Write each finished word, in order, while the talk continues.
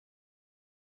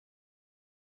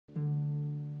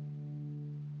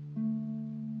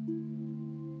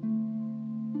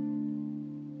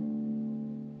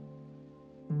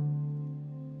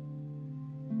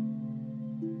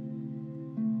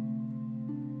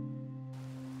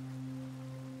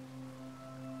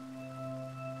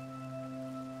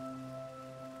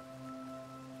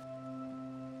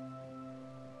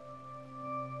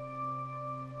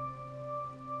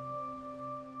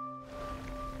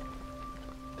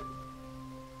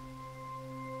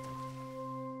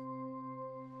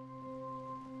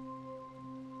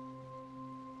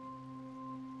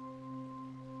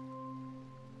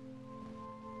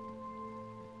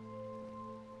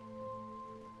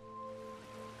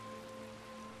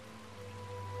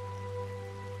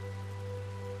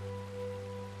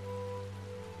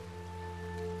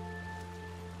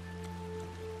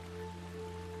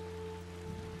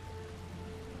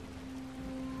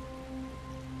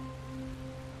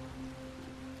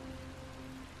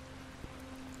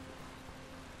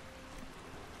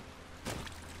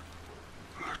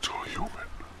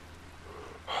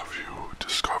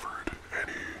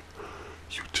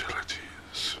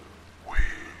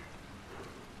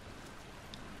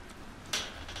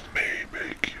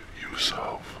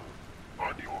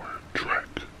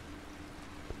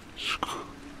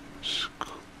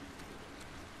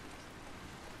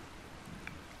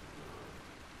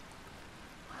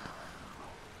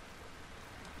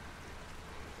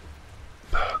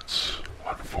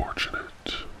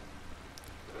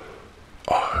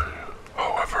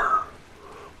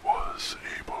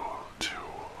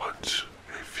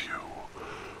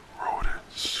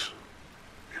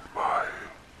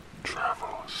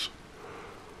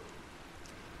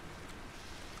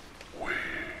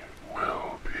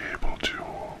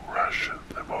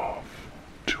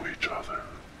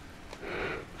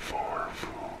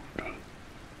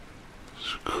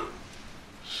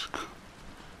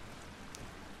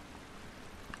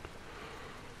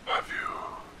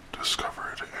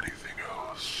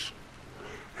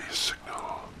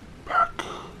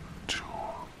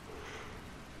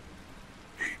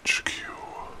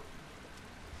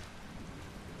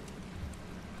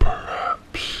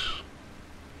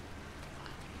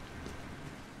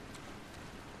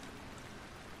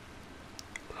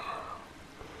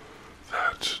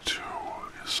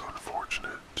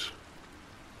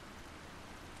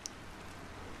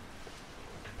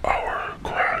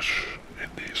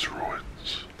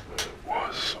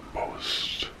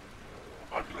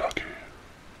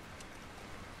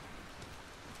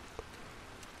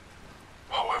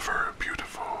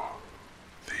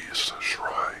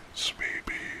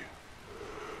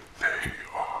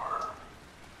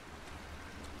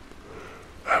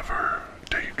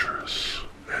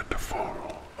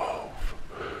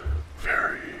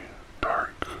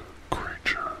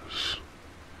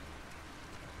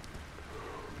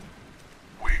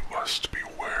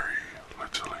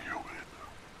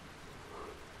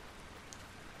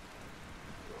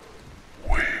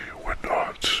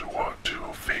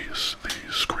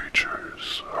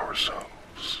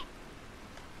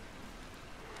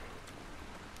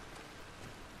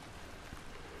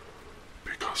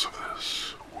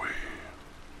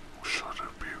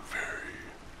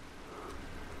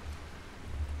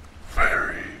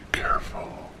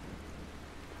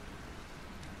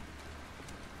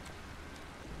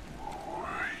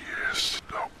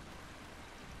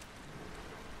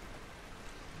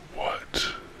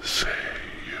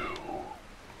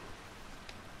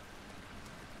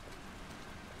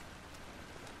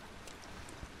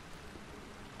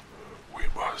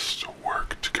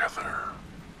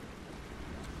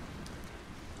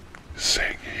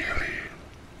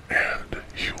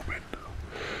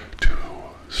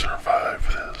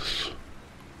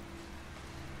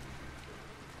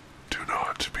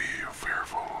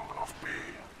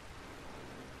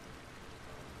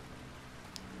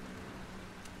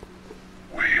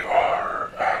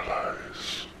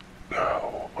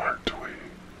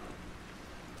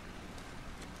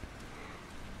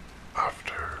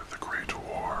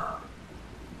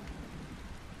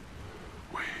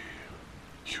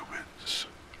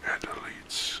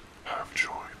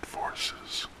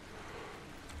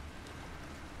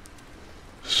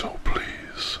So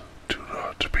please do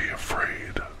not be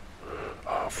afraid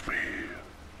of me.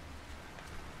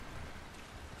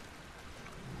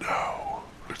 Now,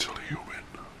 little human,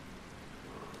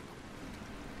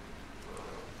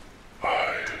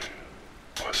 I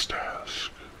must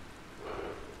ask,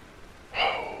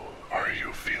 how are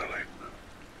you feeling?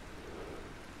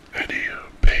 Any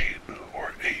pain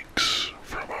or aches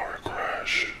from our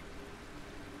crash?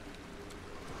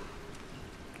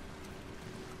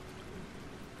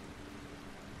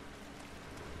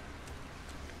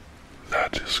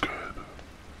 That is good.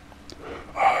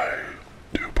 I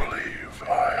do believe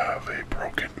I have a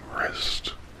broken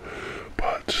wrist,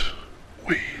 but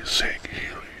we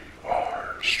Sangheili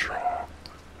are strong.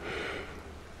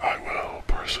 I will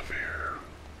persevere.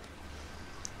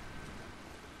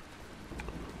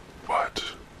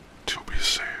 But to be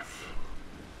safe,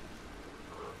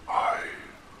 I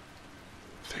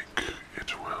think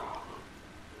it will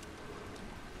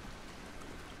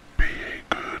be a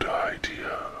good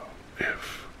idea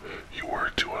if you were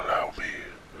to allow me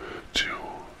to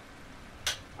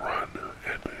run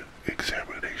an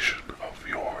examination of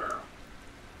your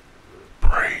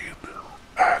brain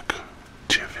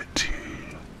activity.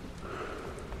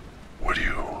 Would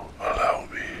you allow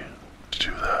me to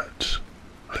do that,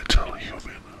 little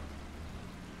human?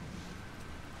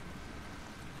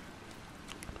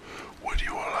 Would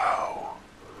you allow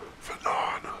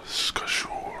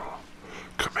Sk'shul,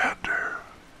 commander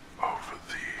of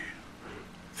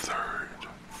the 3rd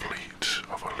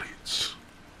Fleet of Elites,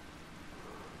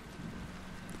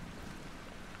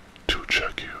 to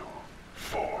check you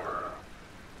for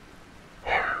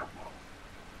harm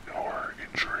or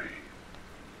injury?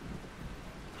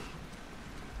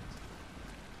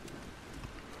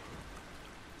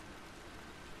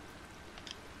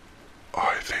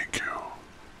 I thank you.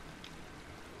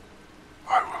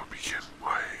 I will begin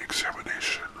my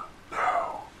examination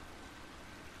now.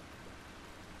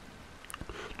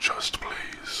 Just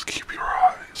please keep your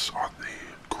eyes on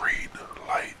the green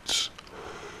light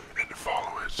and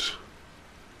follow it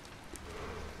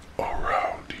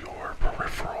around your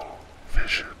peripheral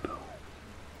vision.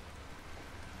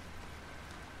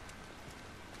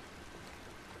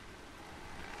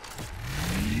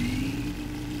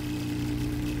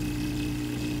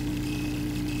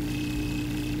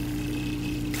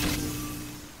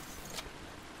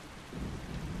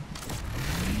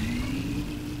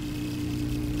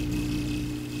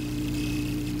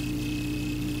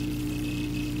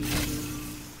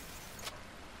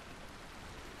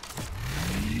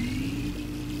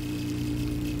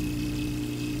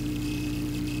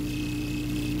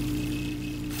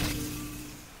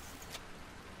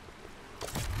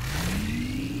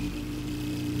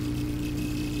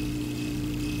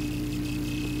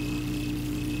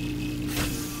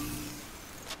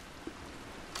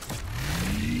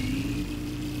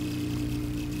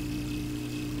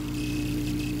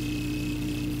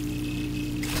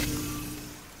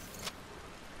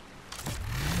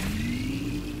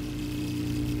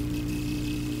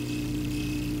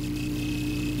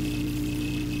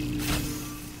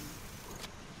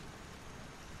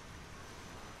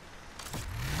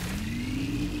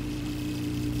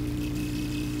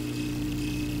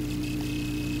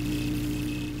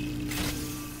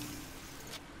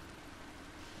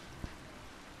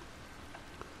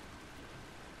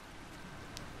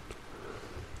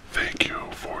 Thank you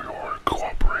for your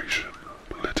cooperation,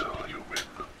 little human.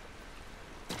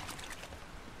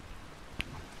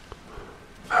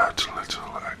 That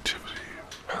little activity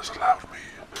has allowed me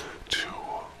to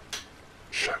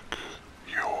check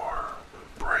your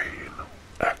brain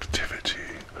activity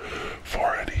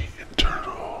for any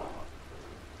internal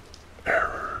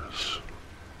errors,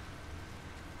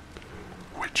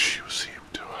 which you seem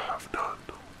to have none.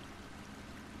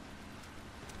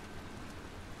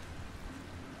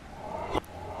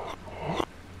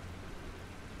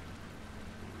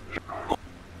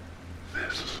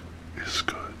 This is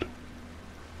good.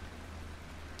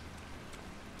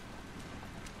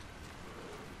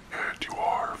 And you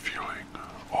are feeling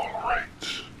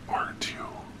alright, aren't you?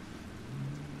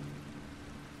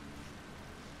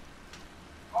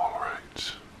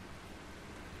 Alright.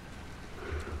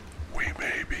 We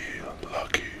may be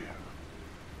lucky.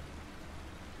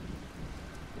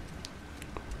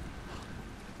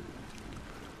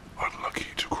 Unlucky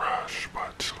to crash,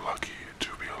 but lucky to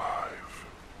be alive.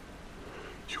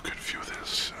 You can view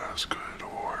this as good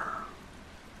or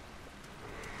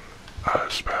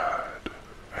as bad,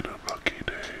 an unlucky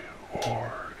day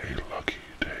or a lucky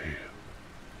day.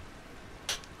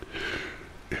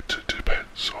 It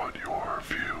depends on your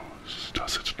views,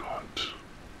 does it not?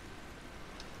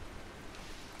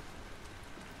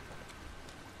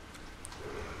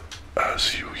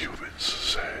 As you humans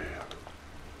say,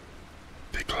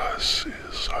 the glass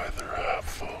is either half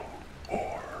full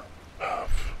or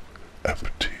half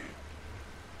empty.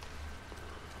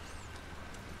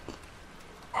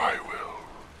 I will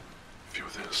view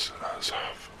this as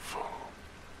half full.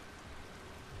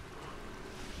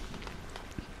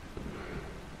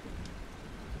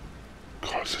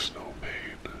 Causes no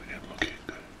pain in looking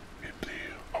in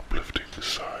the uplifting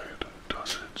side,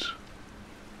 does it?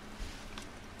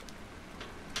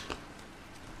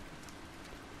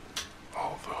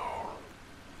 Although,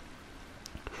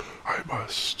 I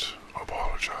must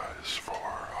apologize for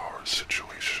our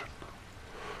situation.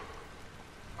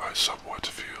 I somewhat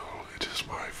feel it is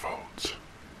my fault.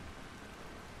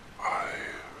 I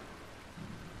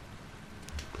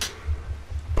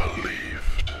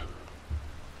believed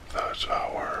that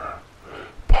our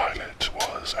pilot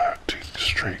was acting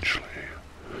strangely,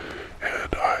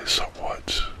 and I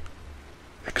somewhat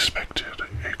expected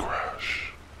a crash.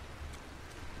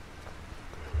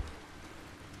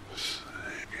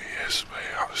 Yes,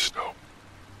 may I stop?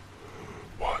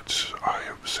 What I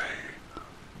am saying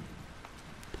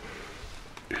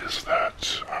is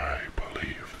that I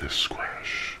believe this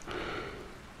crash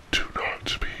to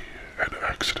not be an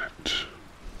accident.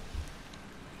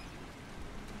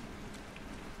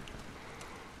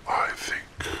 I think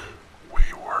we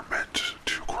were meant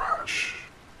to crash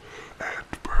and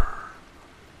burn.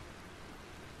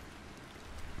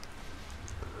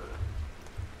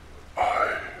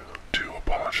 I do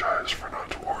apologize for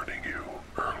not warning you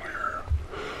earlier.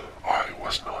 I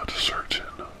was not certain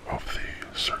of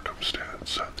the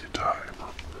circumstance at the time,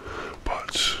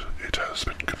 but it has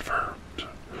been confirmed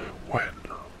when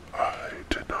I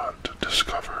did not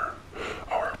discover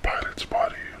our pilot's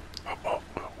body among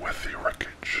with the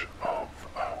wreckage of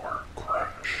our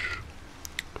crash.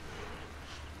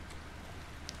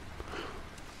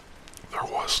 There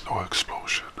was no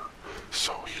explosion,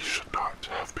 so he should not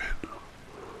have been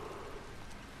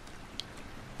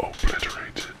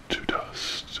obliterated to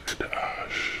dust and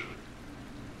ash.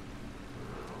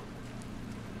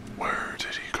 Where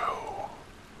did he go?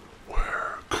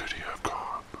 Where could he have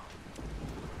gone?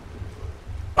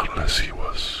 Unless he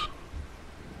was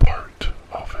part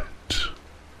of it.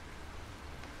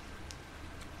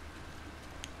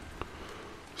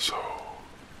 So,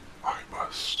 I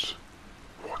must,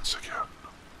 once again,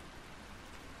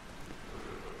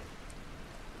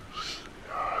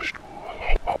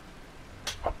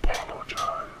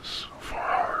 apologize for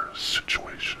our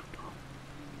situation.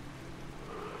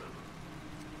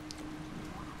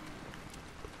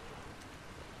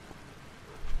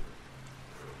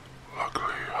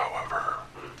 Luckily, however,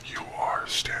 you are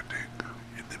standing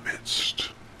in the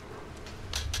midst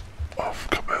of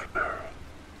Commander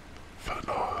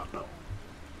Fanon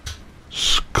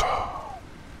Sk'shul.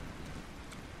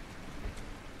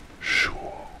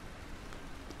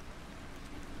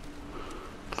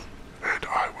 And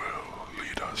I will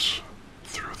lead us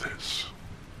through this.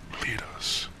 Lead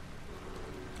us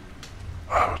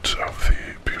out of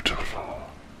the beautiful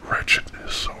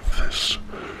wretchedness of this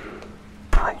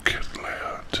broken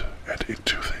land and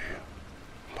into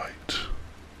the light.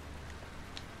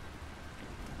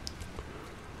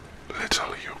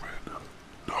 Little human,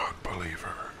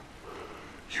 non-believer,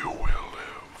 you will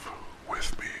live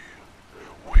with me.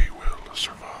 We will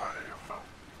survive.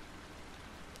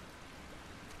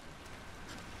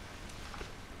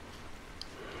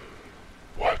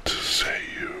 What say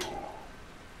you,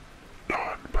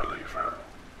 non-believer?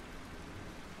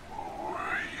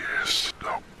 Yes,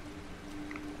 no.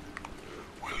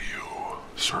 Will you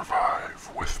survive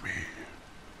with me?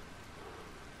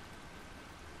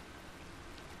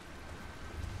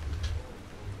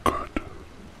 Good.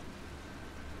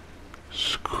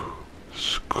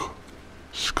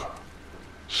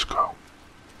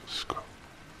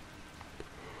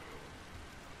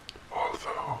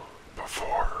 Although,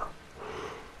 before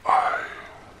I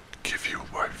give you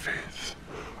my faith,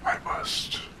 I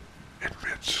must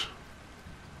admit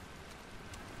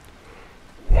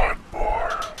one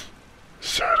more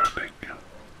saddening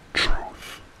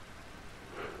truth.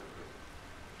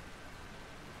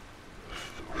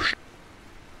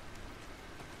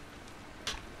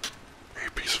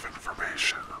 A piece of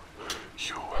information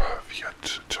you have yet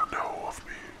to know of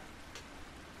me.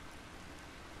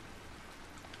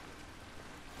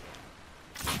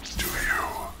 Do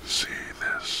you see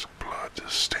this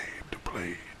blood-stained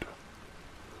blade?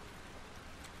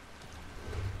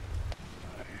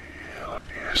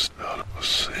 Yes, not a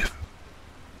sin.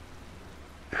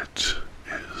 It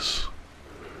is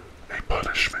a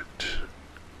punishment,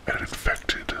 an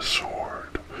infected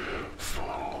sword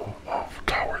full of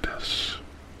cowardice.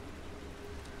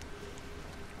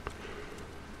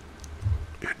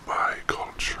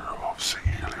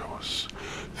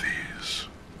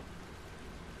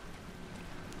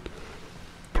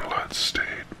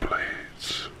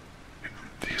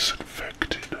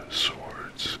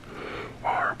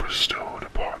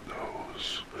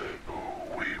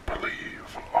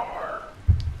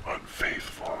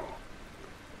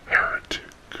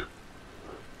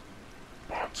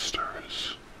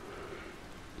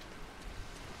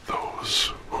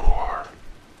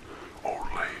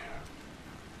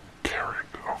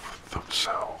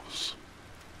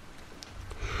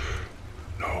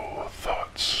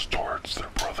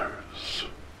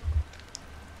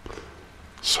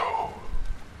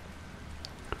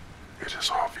 It is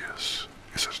obvious,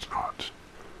 is it not?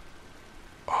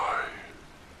 I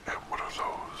am one of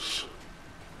those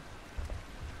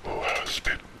who has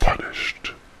been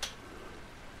punished,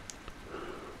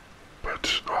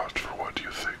 but not for what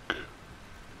you think.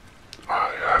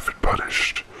 I have been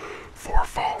punished for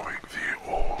following the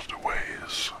old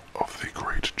ways of the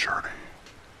great journey.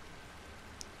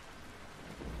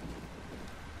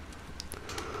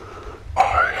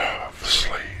 I have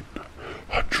slain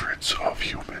hundreds of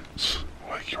humans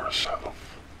like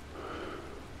yourself,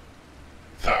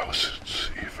 thousands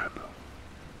even,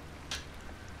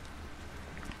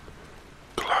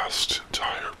 glassed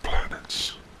entire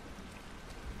planets,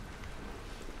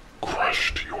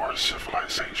 crushed your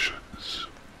civilizations,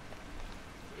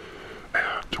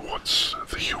 and once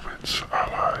the humans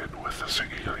allied with the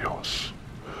Sangheilios,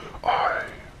 I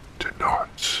did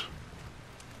not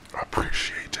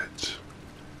appreciate it.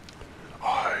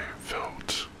 I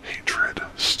felt hatred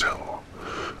still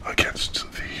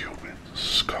against the human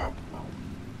scum.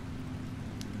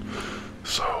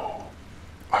 So,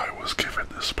 I was given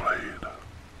this blade,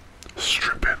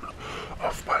 stripping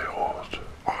of my old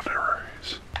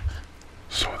honoraries.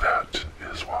 So that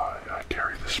is why I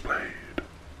carry this blade.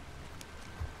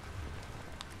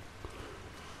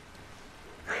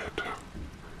 And,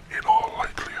 in all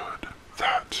likelihood,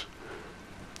 that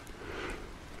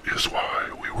is why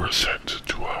we were sent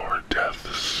to our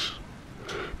deaths,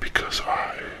 because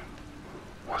I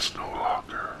was no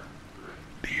longer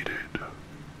needed,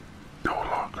 no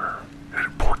longer an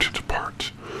important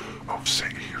part of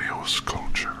Sangheilios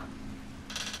culture.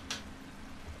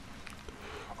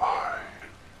 I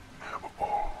am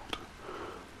old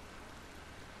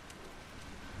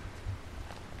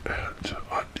and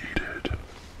unneeded.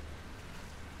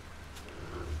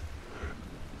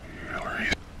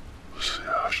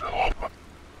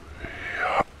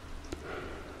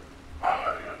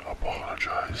 I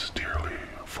apologize dearly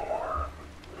for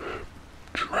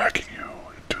dragging you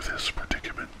into this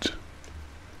predicament.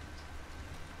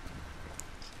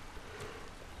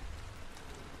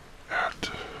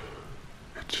 And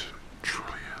it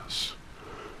truly is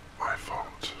my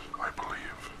fault, I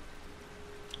believe.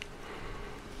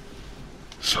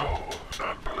 So,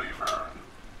 non-believer,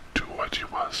 do what you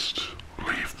must.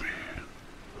 Leave me.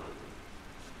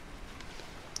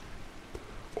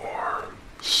 Or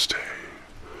stay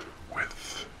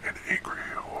with an angry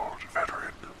old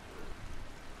veteran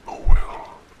who will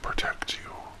protect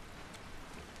you.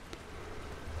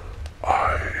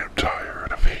 I am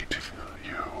tired of hating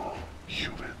you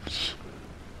humans,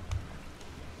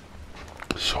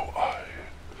 so I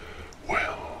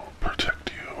will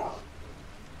protect you.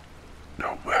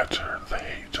 No matter the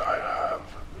hate I have,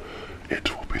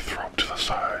 it will be thrown to the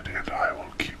side and I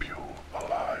will keep you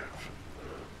alive.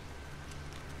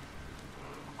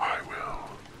 I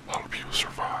will help you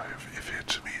survive if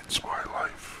it means my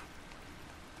life.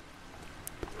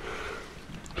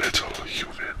 Little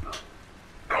human,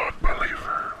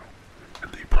 non-believer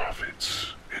in the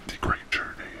prophets in the great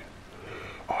journey,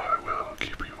 I will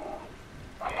keep you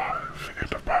alive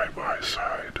and by my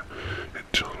side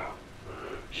until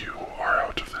you are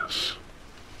out of this.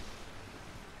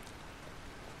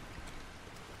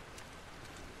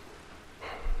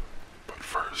 But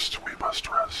first we must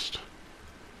rest.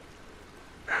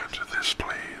 And this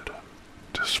blade,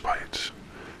 despite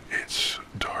its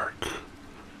dark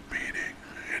meaning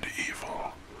and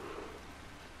evil,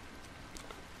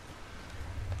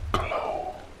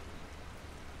 glow.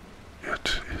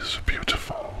 It is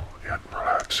beautiful and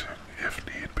relaxing if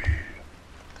need be.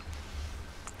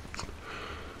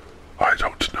 I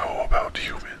don't know about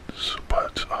humans,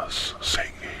 but us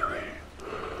Sangheili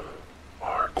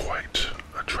are quite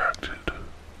attracted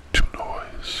to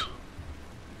noise.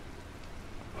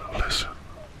 Listen.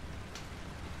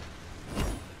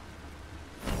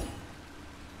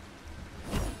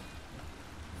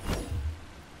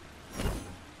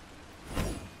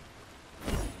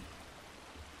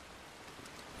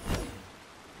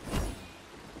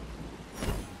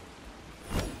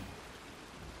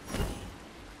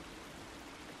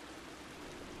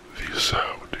 The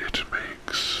sound it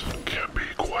makes can be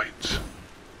quite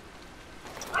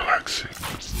relaxing.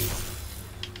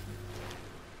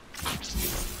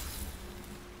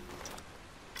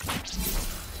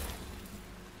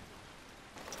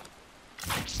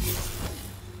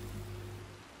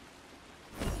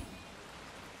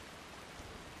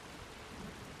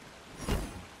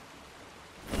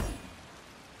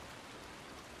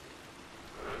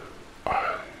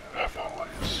 I have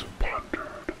always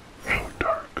pondered how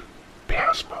dark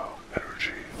plasma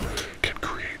energy can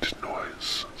create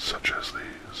noise such as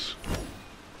these.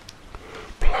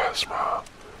 Plasma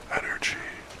energy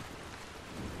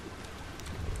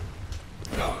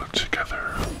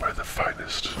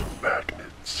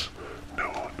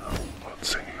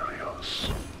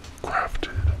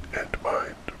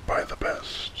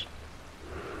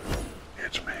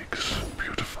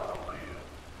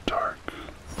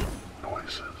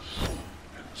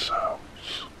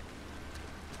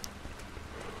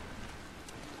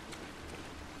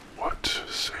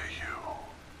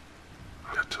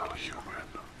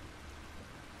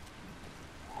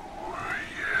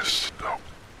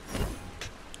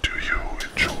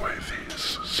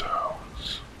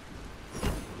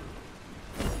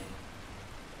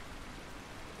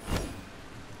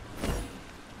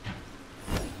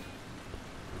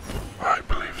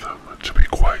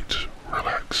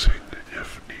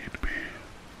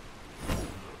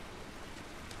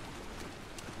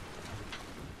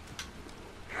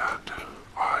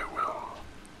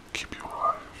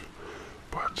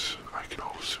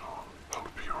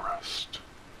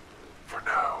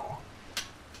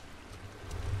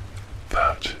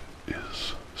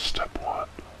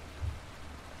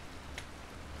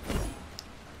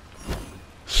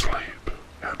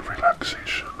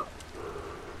relaxation.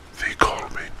 The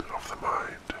calming of the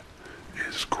mind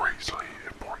is greatly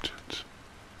important.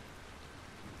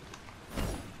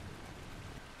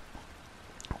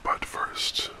 But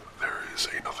first, there is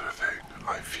another thing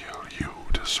I feel you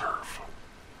deserve.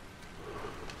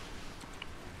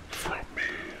 From me.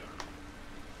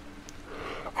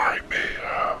 I may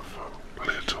have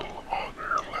little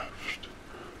honor left,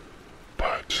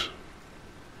 but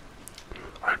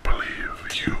I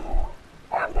believe you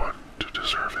are one to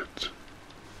deserve it.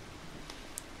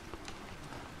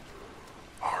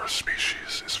 Our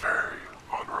species is very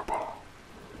honorable,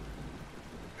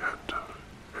 and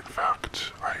in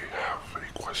fact, I have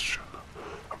a question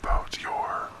about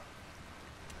your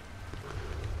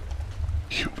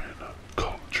human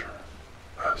culture,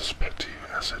 as petty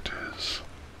as it is.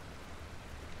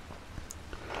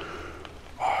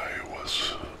 I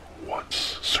was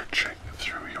once searching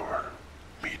through your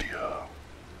media,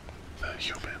 the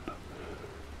human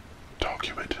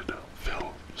documented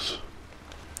films,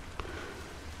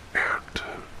 and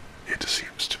it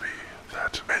seems to me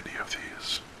that many of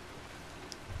these,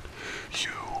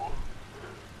 you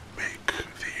make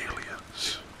the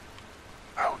aliens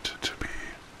out to be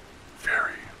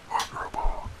very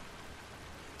honorable.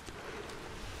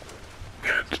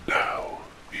 And now,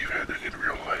 even in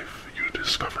real life, you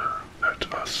discover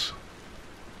that us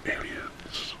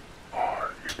aliens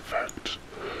are, in fact,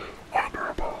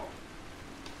 honorable.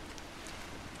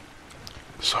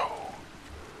 So,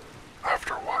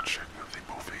 after watching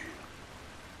the movie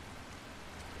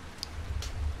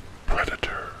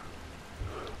Predator,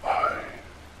 I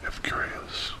am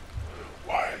curious,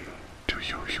 why do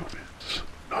you humans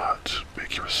not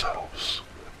make yourselves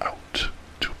out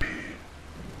to be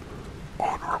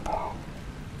honorable?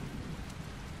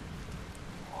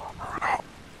 Or not?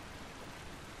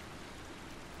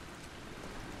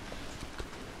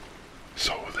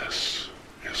 So this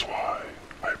is why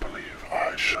I believe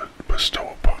I should bestow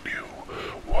upon you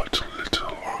what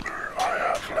little honor I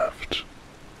have left.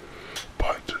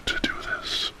 But to do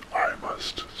this, I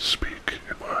must speak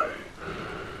in my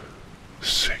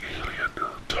Sangheilian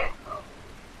tongue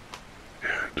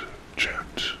and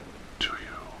chant to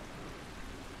you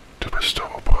to bestow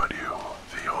upon you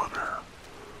the honor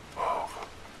of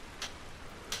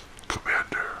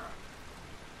Commander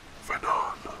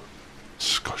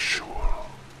Sk'shul.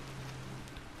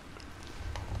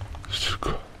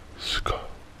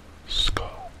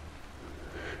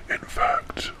 In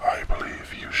fact, I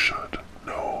believe you should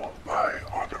know my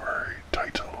honorary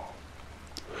title.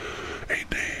 A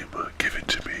name given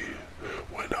to me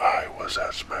when I was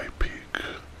at my peak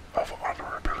of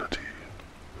honorability.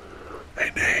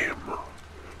 A name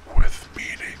with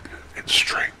meaning and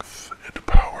strength and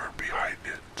power behind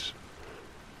it.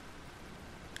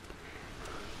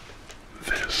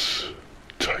 This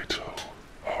title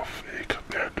of a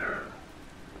commander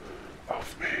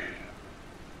of me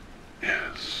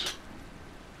is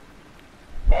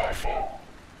Waffle.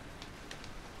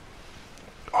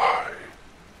 I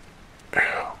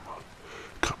am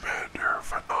Commander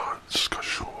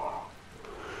Sk'shul.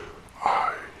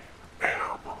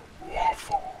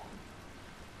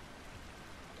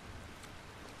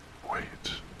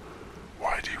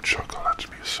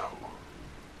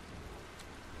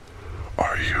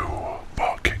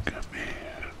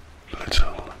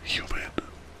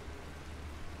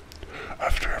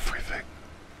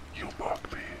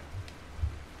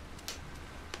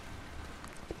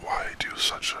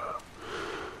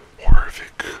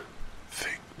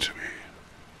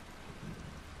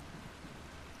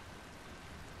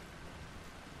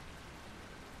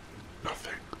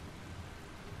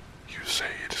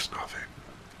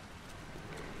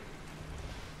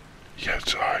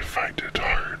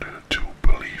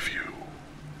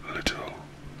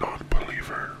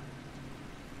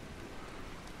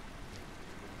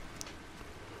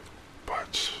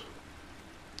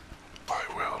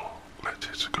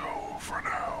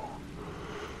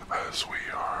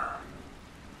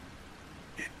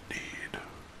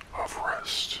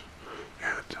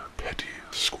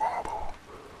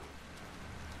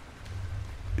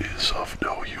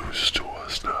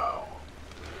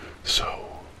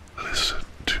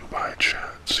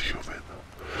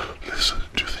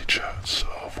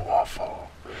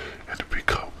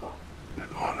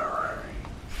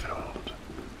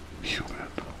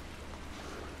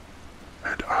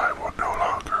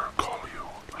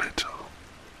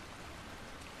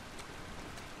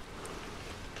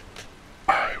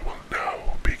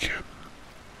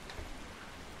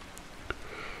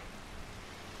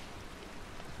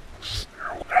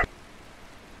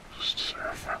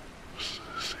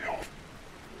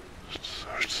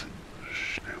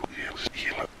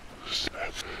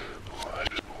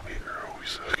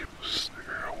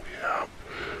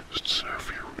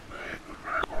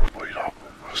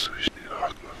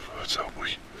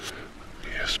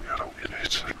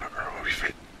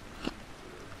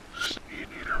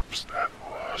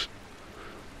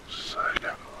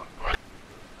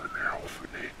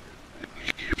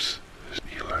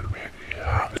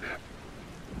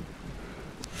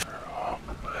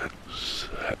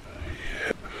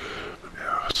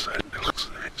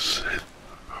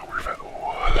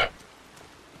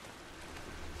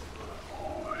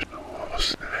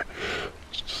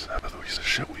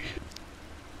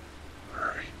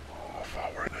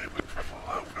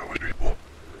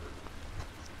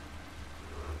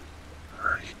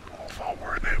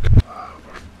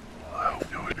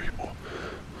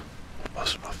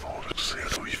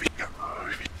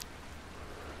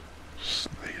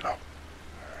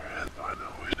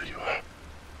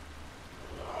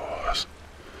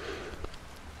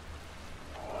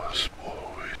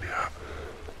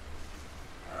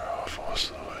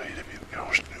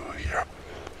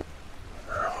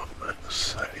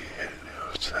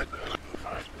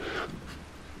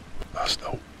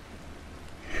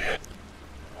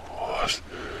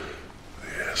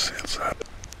 sense that.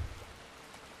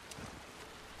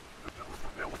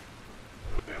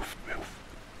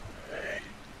 Hey,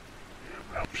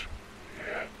 perhaps,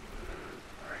 yeah,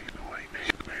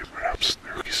 perhaps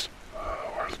there is,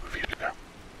 or the Vietnam.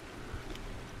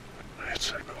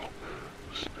 It's a no.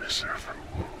 Is there for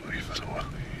leave us on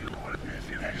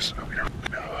the next of your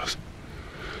house?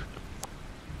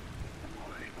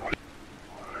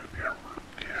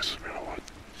 Yes,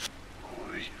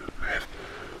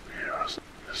 yes,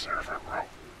 is there for rope?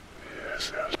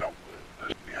 Yes, yes, no.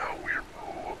 Yeah, we're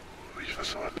leave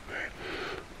us on the main.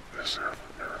 Is there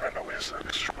for I know it's an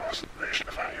extra nation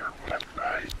if I hear what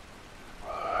I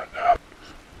no.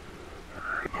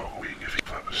 No, we give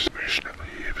you a submission and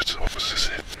leave its offices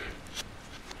in.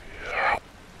 Yeah.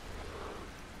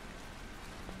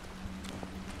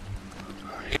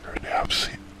 I hear an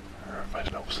absent. I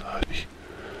know somebody.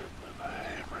 I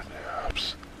hammer the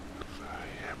abs. I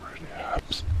hammer the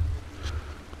abs.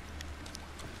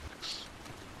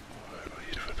 I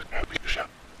believe for the happy shot.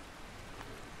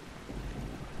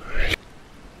 I hear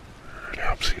an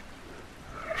absent.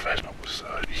 I know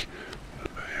somebody.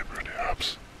 I hammer the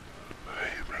abs. I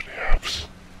hammer the abs.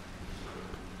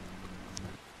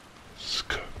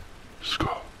 Skull,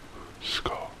 skull,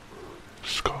 skull,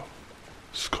 skull,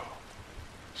 skull,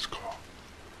 skull.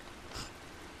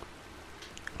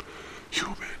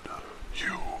 Human,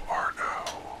 you are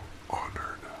now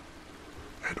honored,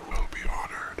 and will be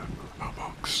honored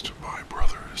amongst my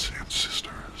brothers and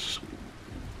sisters.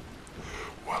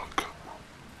 Welcome.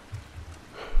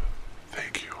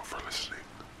 Thank you for listening.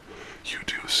 You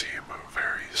do seem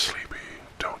very sleepy,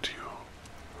 don't you?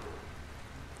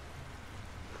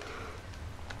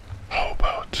 How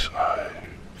about I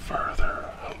further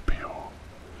help you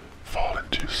fall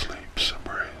into sleep's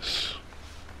embrace?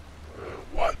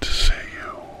 What say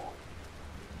you?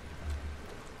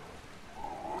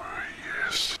 Oh,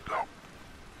 yes, no.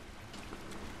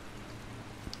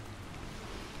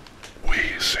 We,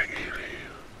 Sangheili,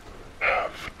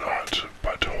 have not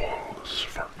but holes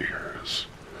for ears,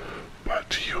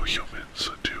 but you humans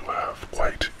do have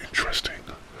quite interesting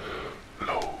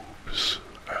lobes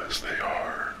as they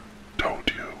are, don't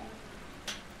you?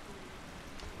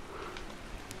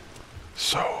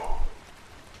 So,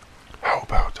 how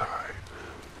about I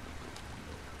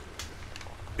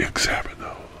examine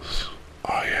those?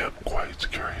 I am quite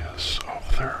curious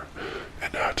of their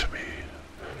anatomy,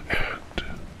 and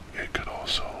it could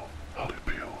also help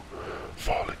you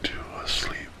fall into a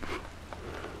sleep,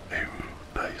 a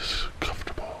nice,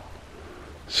 comfortable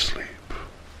sleep.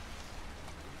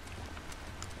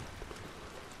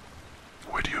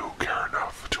 Would you care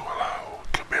enough to allow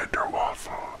Commander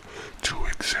Waffle to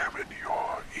examine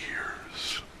your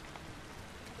ears?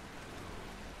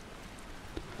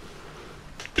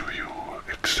 Do you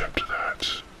accept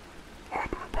that,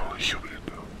 honorable human?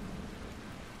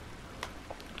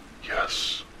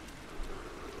 Yes.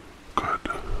 Good.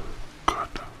 Good.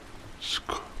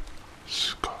 Skull.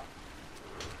 Skull.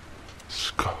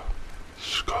 Skull.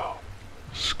 Skull.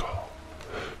 Skull.